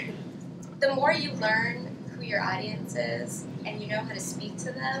the more you learn who your audience is, and you know how to speak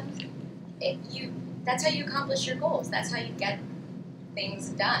to them, that's how you accomplish your goals. That's how you get things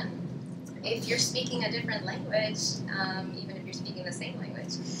done. If you're speaking a different language, even if you're speaking the same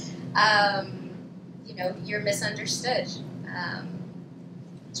language, you're misunderstood.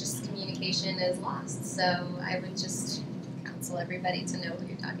 Just communication is lost. So I would just counsel everybody to know who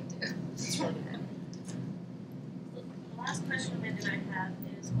you're talking to. The last question Amanda and I have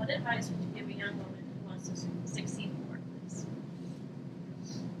is, what advice would you give a young woman who wants to succeed in the workplace?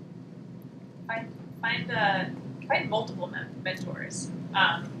 Find multiple mentors.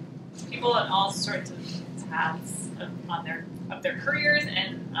 People on all sorts of paths of their careers,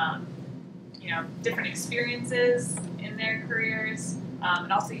 and different experiences in their careers,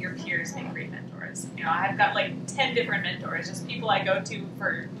 and also your peers make great mentors. I've got like 10 different mentors, just people I go to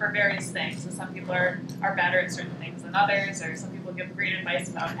for various things. So some people are better at certain things than others, or some people give great advice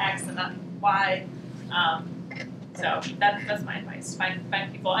about X and not Y. So that's my advice.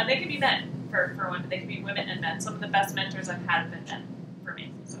 Find people, and they can be men for one, but they can be women and men. Some of the best mentors I've had have been men for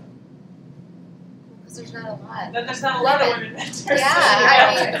me. So. Because there's not a lot. There's not a lot of women mentors. Yeah,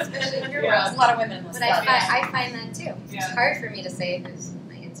 I mean, especially in your world. There's a lot of women in this But I find that too. Yeah. It's hard for me to say who's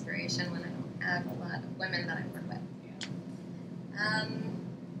my inspiration when I don't have a lot of women that I work with. Yeah.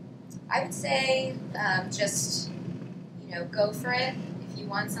 I would say just, go for it. If you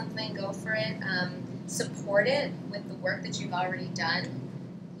want something, go for it. Support it with the work that you've already done.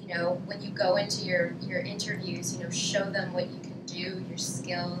 When you go into your interviews, show them what you can do, your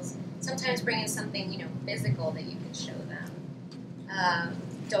skills. Sometimes bring in something, physical that you can show them.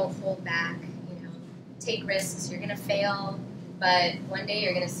 Don't hold back, take risks. You're going to fail, but one day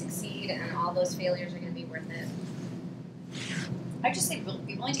you're going to succeed, and all those failures are going to be worth it. I just think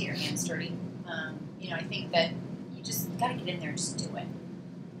be willing to get your hands dirty. I think that you just got to get in there and just do it.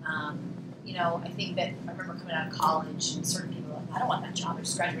 I think that I remember coming out of college and certain people were like, I don't want that job. I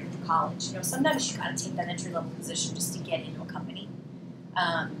just graduated from college. Sometimes you got to take that entry-level position just to get into a company.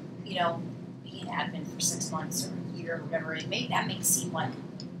 Be an admin for 6 months or a year or whatever. That may seem like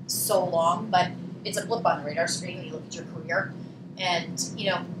so long, but it's a blip on the radar screen when you look at your career. And,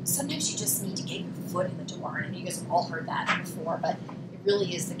 sometimes you just need to get your foot in the door. And you guys have all heard that before, but it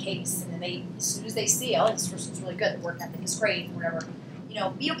really is the case. And then as soon as they see, oh, this person's really good, the work ethic is great, or whatever,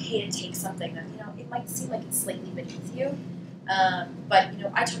 be okay to take something that, it might seem like it's slightly beneath you. But,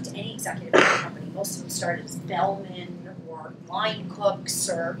 I talk to any executive in the company. Most of them started as bellmen or line cooks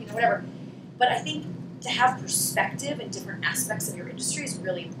or, whatever. But I think to have perspective in different aspects of your industry is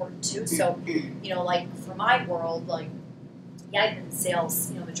really important too. So, like for my world, I've been in sales,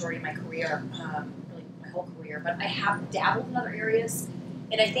 majority of my career, really my whole career, but I have dabbled in other areas,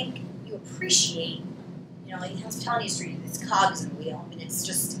 and I think you appreciate, the hospitality industry, it's cogs in the wheel. I mean, it's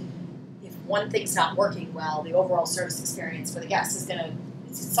just, if one thing's not working well, the overall service experience for the guest is at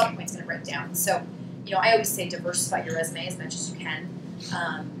some point it's going to break down. So, I always say diversify your resume as much as you can.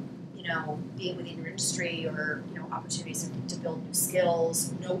 Be it within your industry or, opportunities to build new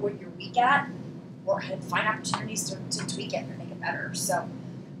skills, know what you're weak at, or find opportunities to tweak it and make it better. So,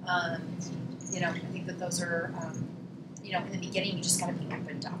 I think that those are, in the beginning, you just got to be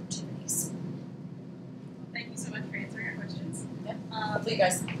open to opportunities. Thank you so much for answering our questions. Yeah. Hopefully you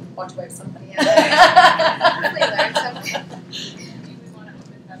guys walked away with something. Yeah. Hopefully learn something. Do we want to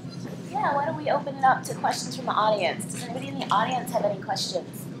open it up to Yeah, why don't we open it up to questions from the audience? Does anybody in the audience have any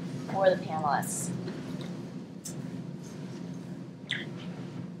questions for the panelists?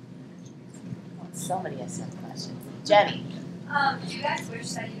 Oh, somebody has some questions. Jenny. Do you guys wish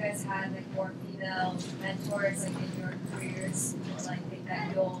that you guys had like more female mentors like in your careers, or like think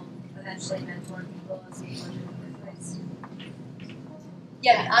that you'll eventually mentor people as you go into the workplace?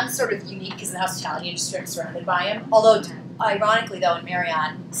 Yeah, I mean, I'm sort of unique because in the hospitality industry I'm surrounded by them. Although, ironically though, in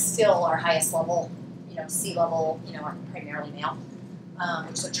Marriott, still our highest level, C-level, are primarily male,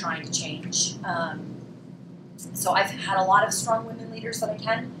 which we're trying to change. So I've had a lot of strong women leaders that I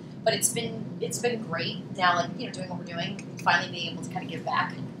can, but it's been great now, like, doing what we're doing, finally being able to kind of give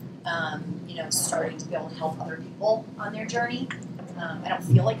back, starting to be able to help other people on their journey. I don't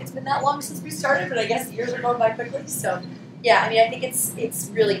feel like it's been that long since we started, but I guess years are going by quickly, so. Yeah, I mean, I think it's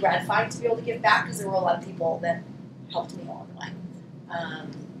really gratifying to be able to give back because there were a lot of people that helped me along the way.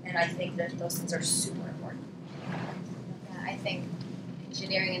 And I think that those things are super important. Yeah, I think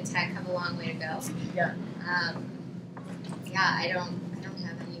engineering and tech have a long way to go. Yeah. I don't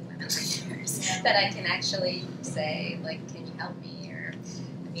have any women leaders that I can actually say, like, can you help me? Or,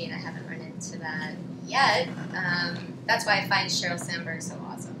 I mean, I haven't run into that yet. That's why I find Sheryl Sandberg so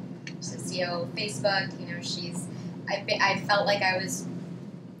awesome. She's the CEO of Facebook. I felt like I was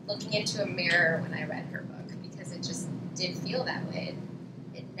looking into a mirror when I read her book because it just did feel that way.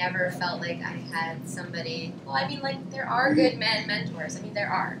 It never felt like I had somebody. Well, I mean, like, there are good men mentors. I mean, there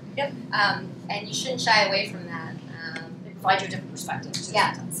are. Yep. And you shouldn't shy away from that. They provide you a different perspective.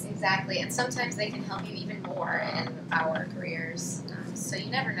 Yeah, exactly. And sometimes they can help you even more in our careers. So you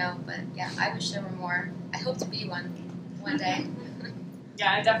never know. But yeah, I wish there were more. I hope to be one day.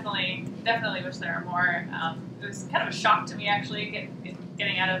 Yeah, I definitely wish there were more. It was kind of a shock to me, actually,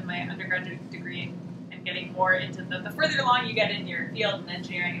 getting out of my undergraduate degree and getting more into the further along you get in your field in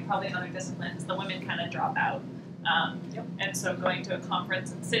engineering and probably in other disciplines, the women kind of drop out. And so going to a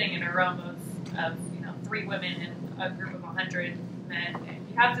conference and sitting in a room of 3 women and a group of 100 men, and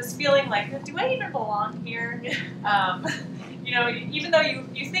you have this feeling like, do I even belong here? Even though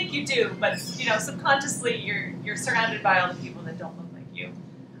you think you do, but subconsciously you're surrounded by all the people that don't look like you.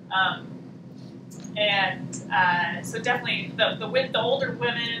 So definitely the older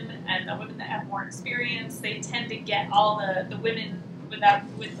women and the women that have more experience, they tend to get all the women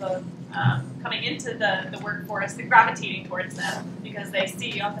coming into the workforce, they're gravitating towards them because they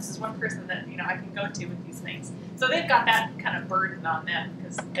see, this is one person that I can go to with these things. So they've got that kind of burden on them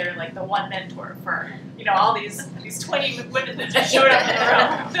because they're like the one mentor for all these 20 women that just showed up in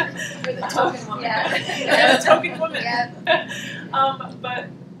the room. You're the token woman. Yeah, the token woman. Yeah. But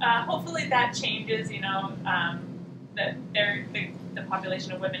hopefully that changes. That the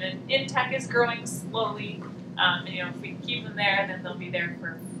population of women in tech is growing slowly. If we keep them there, then they'll be there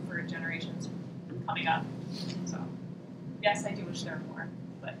for generations coming up. So, yes, I do wish there were more,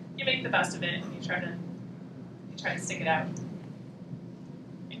 but you make the best of it and you try to stick it out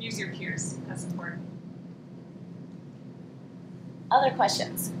and use your peers. That's important. Other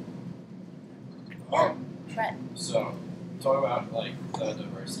questions? Yeah, Brett. So, talk about like the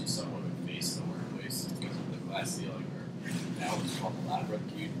diversity some women face in the workplace because of the glass ceiling, or now it's called the ladder.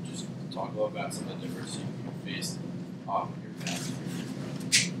 Can you just talk a little about some of the diversity you faced with your past?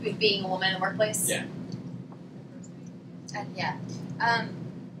 Being a woman in the workplace? Yeah. Yeah.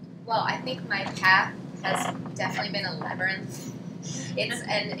 Well, I think my path has definitely been a labyrinth.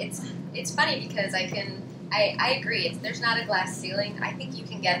 It's funny because I agree. There's not a glass ceiling. I think you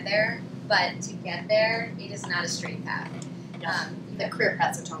can get there, but to get there, it is not a straight path. The career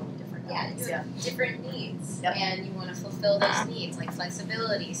paths are totally different. Yeah, you have different needs, Yep. and you want to fulfill those needs, like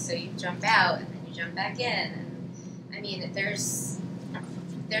flexibility. So you jump out and then you jump back in, and I mean, it is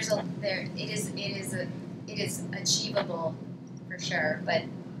achievable for sure, but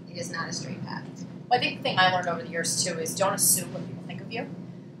it is not a straight path. Well, I think the thing I learned over the years too is don't assume what people think of you.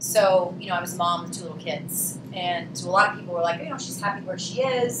 So, I was a mom with 2 little kids, and to a lot of people were like, she's happy where she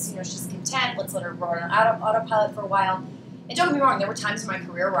is, she's content, let's let her run on autopilot for a while. And don't get me wrong, there were times in my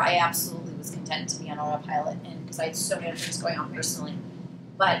career where I absolutely was content to be on autopilot, and because I had so many other things going on personally.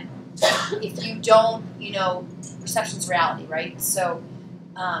 But if you don't, perception's reality, right? So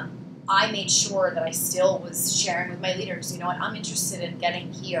I made sure that I still was sharing with my leaders, I'm interested in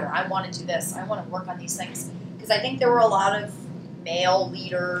getting here. I want to do this. I want to work on these things. Because I think there were a lot of male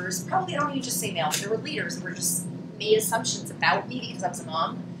leaders, probably I don't even just say male, but there were leaders that were just made assumptions about me because I was a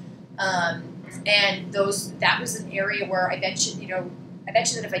mom. And that was an area where I bet you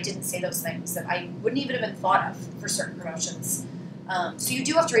that if I didn't say those things, that I wouldn't even have been thought of for certain promotions. So you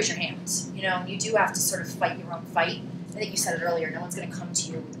do have to raise your hand. You do have to sort of fight your own fight. I think you said it earlier. No one's going to come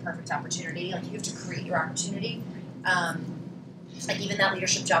to you with the perfect opportunity. Like, you have to create your opportunity. Like, even that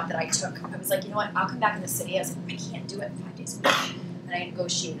leadership job that I took, I was like, you know what? I'll come back in the city. I was like, I can't do it 5 days a week. And I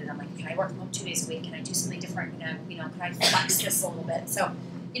negotiated. I'm like, can I work from home 2 days a week? Can I do something different? Can I flex this a little bit? So,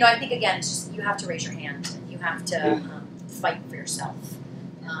 I think again, it's just you have to raise your hand. And you have to fight for yourself.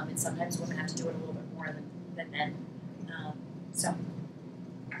 And sometimes women have to do it a little bit more than men. So.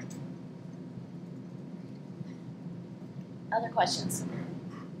 Other questions?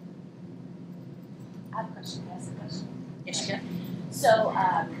 I have a question. Can I ask a question? Yes, you can. So,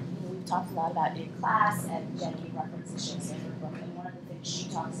 we've talked a lot about in class, and Jenny references Shakespeare in her book, and one of the things she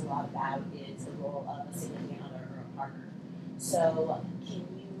talks a lot about is the role of a significant other or a partner. So, can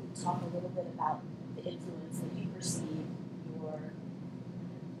you talk a little bit about the influence that you perceive your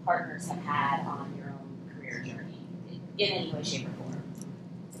partners have had on your own career journey, in any way, shape, or form?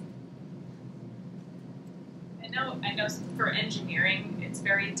 I know for engineering, it's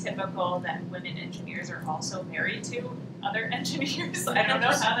very typical that women engineers are also married to other engineers. I don't know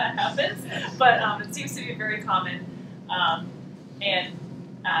how that happens, but it seems to be very common. I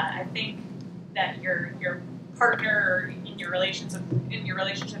think that your partner in your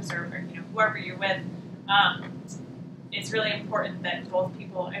relationships or whoever you're with, it's really important that both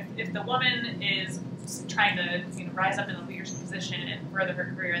people, if the woman is trying to rise up in a leadership position and further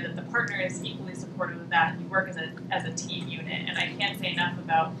her career, that the partner is equally supportive of that, and you work as a team unit. And I can't say enough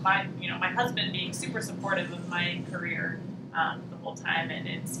about my husband being super supportive of my career the whole time, and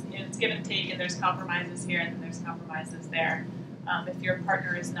it's give and take, and there's compromises here and then there's compromises there. If your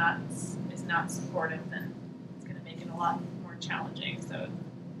partner is not supportive, then it's going to make it a lot more challenging. So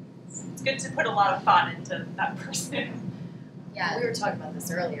it's good to put a lot of thought into that person. Yeah, we were talking about this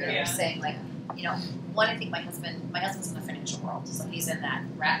earlier. Yeah. We were saying, like, one, I think my husband's in the financial world, so he's in that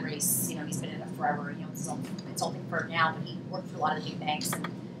rat race. He's been in it forever. It's a consulting firm now, but he worked for a lot of the big banks, and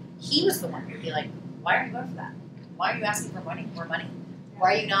he was the one who would be like, "Why are you going for that? Why are you asking for money?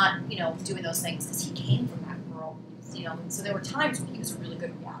 Why are you not, doing those things?" Because he came from that world, And so there were times when he was a really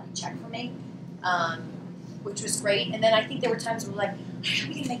good reality check for me, which was great. And then I think there were times where we're like, "How are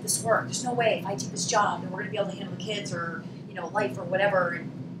we gonna make this work? There's no way if I take this job and we're gonna be able to handle the kids or life or whatever."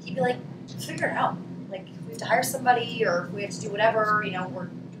 And he'd be like, "Figure it out. Like, if we have to hire somebody or if we have to do whatever, we're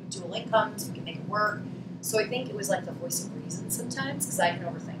doing dual incomes, we can make it work." So I think it was like the voice of reason sometimes, because I can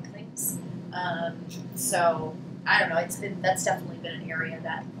overthink things. So I don't know. That's definitely been an area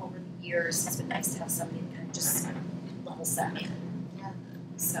that over the years it's been nice to have somebody to kind of just level set me. Yeah.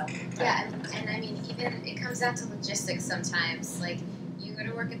 So. Yeah, and I mean, even it comes down to logistics sometimes. Like, you go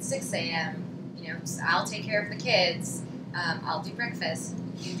to work at 6 a.m. So I'll take care of the kids. I'll do breakfast.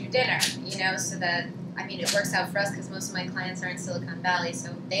 You do dinner. So that, I mean, it works out for us because most of my clients are in Silicon Valley,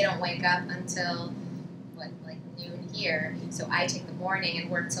 so they don't wake up until noon here. So I take the morning and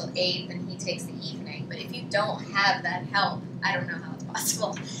work till 8, and he takes the evening. But if you don't have that help, I don't know how it's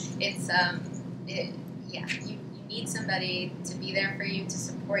possible. It's you need somebody to be there for you, to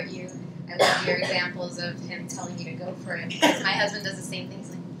support you. I love your examples of him telling you to go for it. Because my husband does the same thing. He's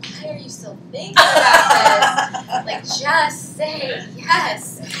like, "Why are you still thinking about this? Like, just say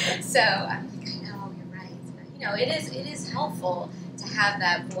yes." So I'm like, I know, you're right. But, it is helpful to have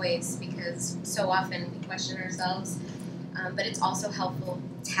that voice, because so often we question ourselves. But it's also helpful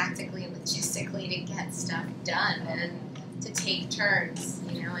tactically and logistically to get stuff done and to take turns,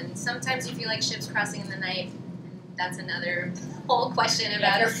 And sometimes you feel like ships crossing in the night, and that's another whole question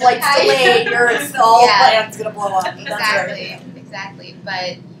about your flight's delayed, your whole plan's gonna blow up. Exactly.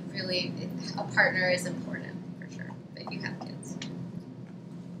 But really, a partner is important for sure. If you have kids,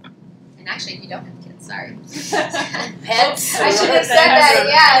 and actually, if you don't have kids, sorry. Pets. I should have said that.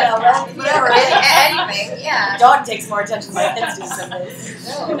 Yeah. Whatever. Anything. Yeah. Dog takes more attention than pets do some days.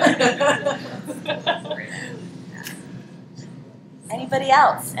 Anybody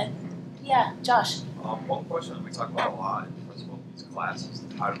else? And yeah, Josh. One question that we talk about a lot in principal these classes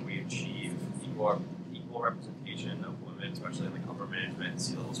is how do we achieve equal representation of women, especially in upper management and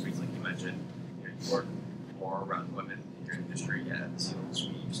C-level suites, like you mentioned. You work more around women in your industry, yet at the C-level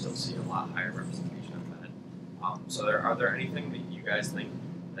suite you still see a lot higher representation of men. So are there anything that you guys think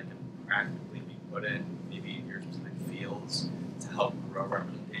that can practically be put in, maybe in your specific fields, to help grow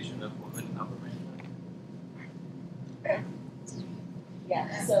representation of women in upper management? Yeah,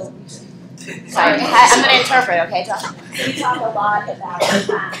 so sorry, I'm going to interpret, okay, Josh? We talk a lot about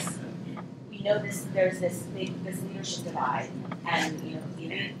class. We know there's this leadership divide, and the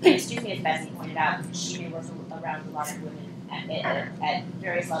industry interestingly, as Betsy pointed out, she may work around a lot of women at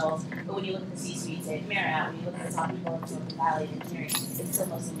various levels, but when you look at the C-suite, say at Marriott, when you look at the top people in Silicon Valley in engineering, it's still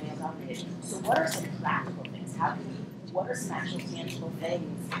mostly male dominated. So what are some practical things? What are some actual tangible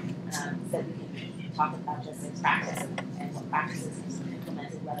things that we can talk about just as practice and what practices have been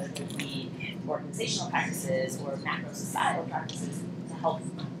implemented, whether they be organizational practices or macro societal practices to help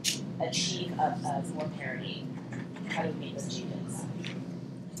achieve a more parity? How do we make those changes?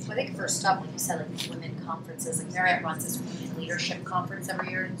 I think first up, when you said like women conferences, like Marriott runs this women leadership conference every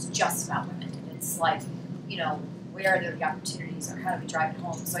year, and it's just about women. And it's like, you know, where are the opportunities or how do we drive it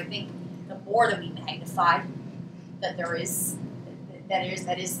home? So I think the more that we magnify that is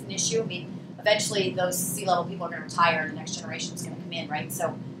an issue. I mean, eventually those C-level people are going to retire and the next generation is going to come in, right?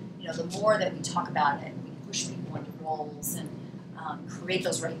 So, you know, the more that we talk about it, we push people into roles and create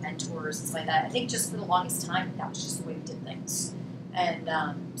those right mentors and stuff like that. I think just for the longest time, that was just the way we did things. And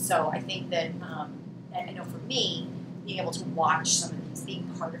so I think that, I know for me, being able to watch some of these, being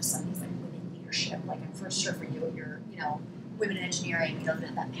part of some of these like women leadership, like I'm for sure for you, you're, you know, women in engineering, you know, that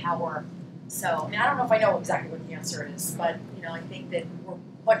have that power. So, I mean, I don't know if I know exactly what the answer is, but, you know, I think that we're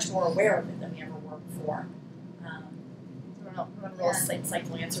much more aware of it than we ever were before. I don't know, I have a real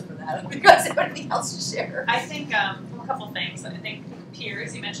insightful answer for that. I don't know if you guys have anything else to share. I think a couple things. I think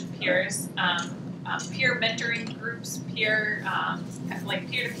peers, you mentioned peers, peer mentoring groups,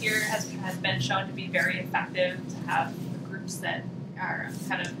 like peer-to-peer has been shown to be very effective to have groups that are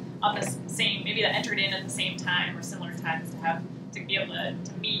kind of on the same, maybe that entered in at the same time or similar times to be able to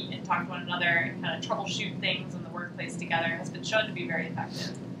meet and talk to one another and kind of troubleshoot things in the workplace together has been shown to be very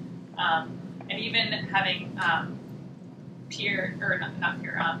effective. And even having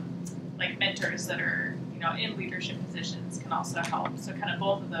like mentors that are, you know, in leadership positions can also help. So kind of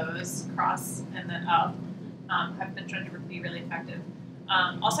both of those, cross and then up, have been shown to be really effective.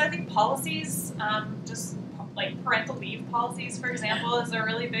 Also, I think policies, just like parental leave policies, for example, is a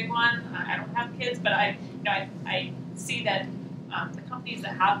really big one. I don't have kids, but I see that the companies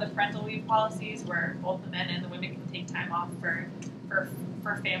that have the parental leave policies, where both the men and the women can take time off for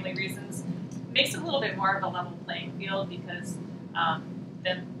family reasons, makes it a little bit more of a level playing field because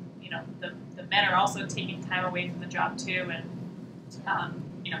then, you know, the men are also taking time away from the job too, and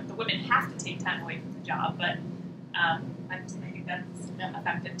you know, the women have to take time away from the job, but I think that's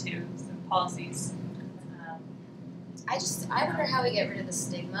effective too. Some policies. I wonder how we get rid of the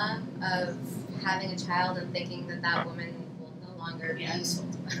stigma of having a child and thinking that woman will no longer be useful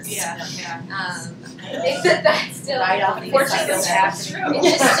to us. Yeah. I think that still, unfortunately, that's true.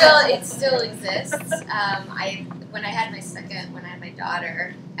 It still exists. When I had my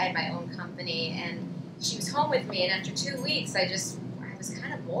daughter, I had my own company, and she was home with me. And after 2 weeks, I was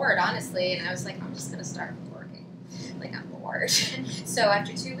kind of bored, honestly, and I was like, I'm just gonna start working. Like, I'm bored. So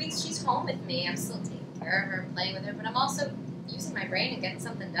after 2 weeks, she's home with me. I'm still taking care of her and playing with her, but I'm also using my brain and getting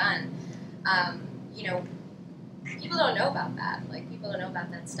something done. You know, people don't know about that. Like, people don't know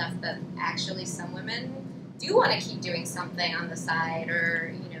about that stuff, but actually some women do want to keep doing something on the side,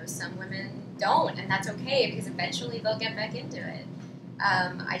 or, you know, some women don't, and that's okay, because eventually they'll get back into it.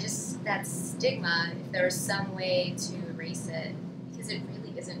 That stigma, if there was some way to erase it, because it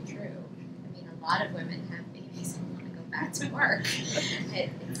really isn't true. I mean, a lot of women have babies and want to go back to work.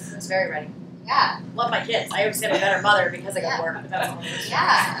 It's very ready. Yeah. Love my kids. I always get a better mother because I got to work. But that's all.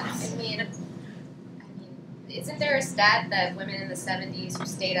 Yeah. I mean, isn't there a stat that women in the 70s who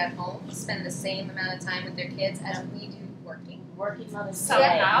stayed at home spend the same amount of time with their kids as we do working? Working mothers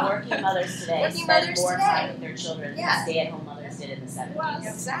Somehow. today. Working mothers today Working spend mothers more today. time with their children Yeah. than stay-at-home mothers did in the 70s.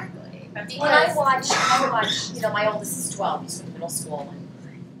 Exactly. When I watch, you know, my oldest is 12, he's in middle school, and,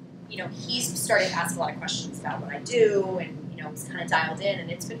 you know, he's started to ask a lot of questions about what I do, and, you know, he's kind of dialed in,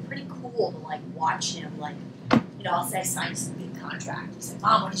 and it's been pretty cool to, like, watch him, like, you know, I'll say I signed some big contract. He's like,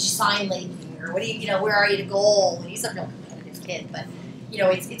 Mom, what did you sign lately? Or what do you know, where are you to goal? And he's a real competitive kid, but, you know,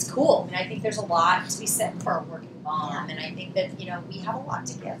 it's cool. And I think there's a lot to be said for a working mom, and I think that, you know, we have a lot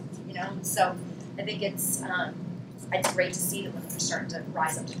to give, you know, and so I think it's great to see that women are starting to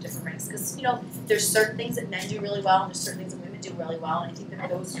rise up to different ranks, because, you know, there's certain things that men do really well, and there's certain things that women do really well, and I think that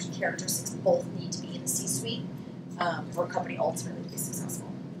those characteristics both need to be in the C-suite for a company ultimately to be successful.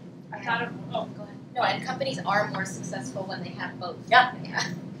 I thought of, go ahead. No, and companies are more successful when they have both. Yeah.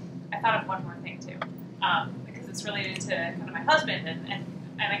 I thought of one more thing too, because it's related to kind of my husband, and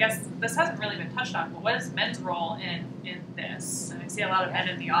I guess this hasn't really been touched on, but what is men's role in this? And I see a lot of men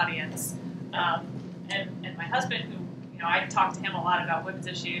in the audience, and my husband, who, you know, I talk to him a lot about women's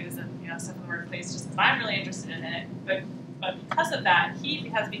issues and, you know, stuff in the workplace, just because I'm really interested in it, but because of that, he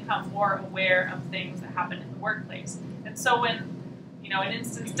has become more aware of things that happen in the workplace, and so when an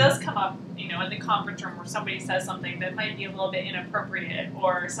instance does come up, in the conference room where somebody says something that might be a little bit inappropriate,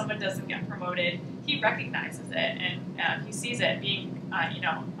 or someone doesn't get promoted, he recognizes it and he sees it being,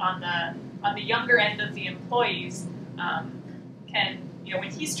 on the younger end of the employees, can, when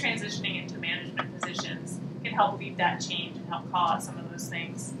he's transitioning into management positions, can help lead that change and help call out some of those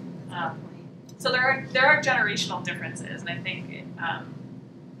things. So there are generational differences, and I think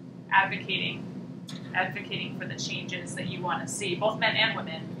advocating for the changes that you want to see, both men and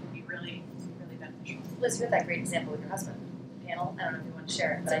women, would be really, really beneficial. Liz, you had that great example with your husband. Panel. I don't know if you want to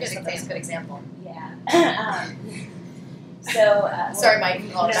share it, but I just thought that was a good example. Yeah. Sorry, Mike.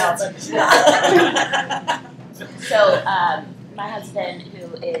 So my husband,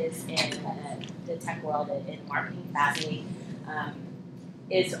 who is in the tech world in marketing capacity,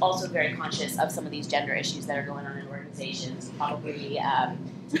 is also very conscious of some of these gender issues that are going on in organizations. Probably,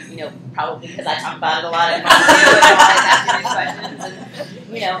 probably because I talk about it a lot and always asking these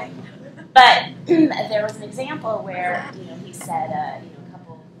questions. But there was an example where he said,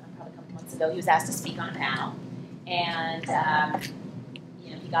 probably a couple months ago, he was asked to speak on a panel, and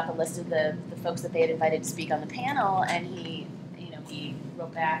he got the list of the folks that they had invited to speak on the panel, and he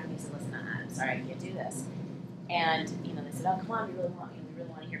wrote back and he said, "Listen, I'm sorry, I can't do this." And they said, "Oh, come on, we really want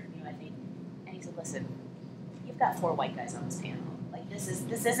to hear from you, I think." And he said, "Listen, you've got 4 white guys on this panel. Like this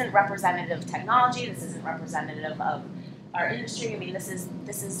isn't representative of technology. This isn't representative of our industry. I mean, this is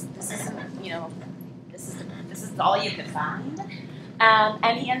all you can find."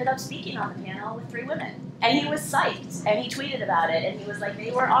 And he ended up speaking on the panel with 3 women, and he was psyched, and he tweeted about it, and he was like,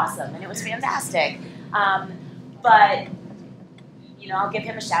 "They were awesome, and it was fantastic." But I'll give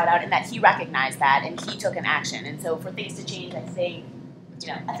him a shout out in that he recognized that and he took an action. And so for things to change, I think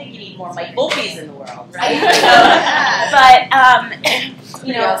you need more Mike Volpes in the world, right?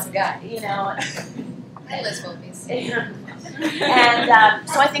 Awesome guy. I Liz Volpes. And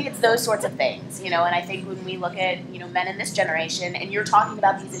so I think it's those sorts of things, and I think when we look at, men in this generation, and you're talking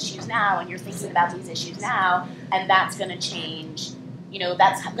about these issues now, and you're thinking about these issues now, and that's going to change,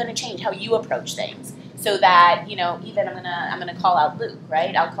 that's going to change how you approach things. So that, even I'm gonna call out Luke,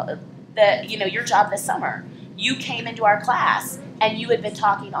 right? I'll call your job this summer. You came into our class and you had been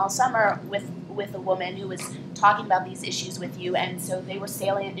talking all summer with a woman who was talking about these issues with you, and so they were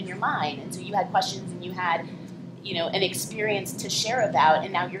salient in your mind, and so you had questions and you had, an experience to share about,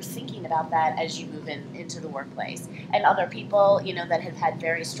 and now you're thinking about that as you move into the workplace. And other people, that have had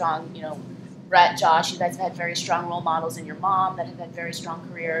very strong, Brett, Josh, you guys have had very strong role models in your mom that have had very strong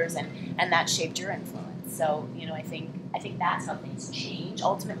careers, and that shaped your influence. So, I think that's how things change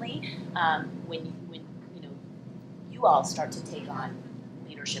ultimately when you all start to take on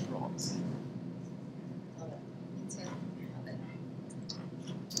leadership roles. Me too. Love it.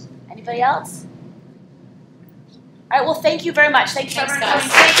 Anybody else? All right. Well, thank you very much. Thanks for everyone coming.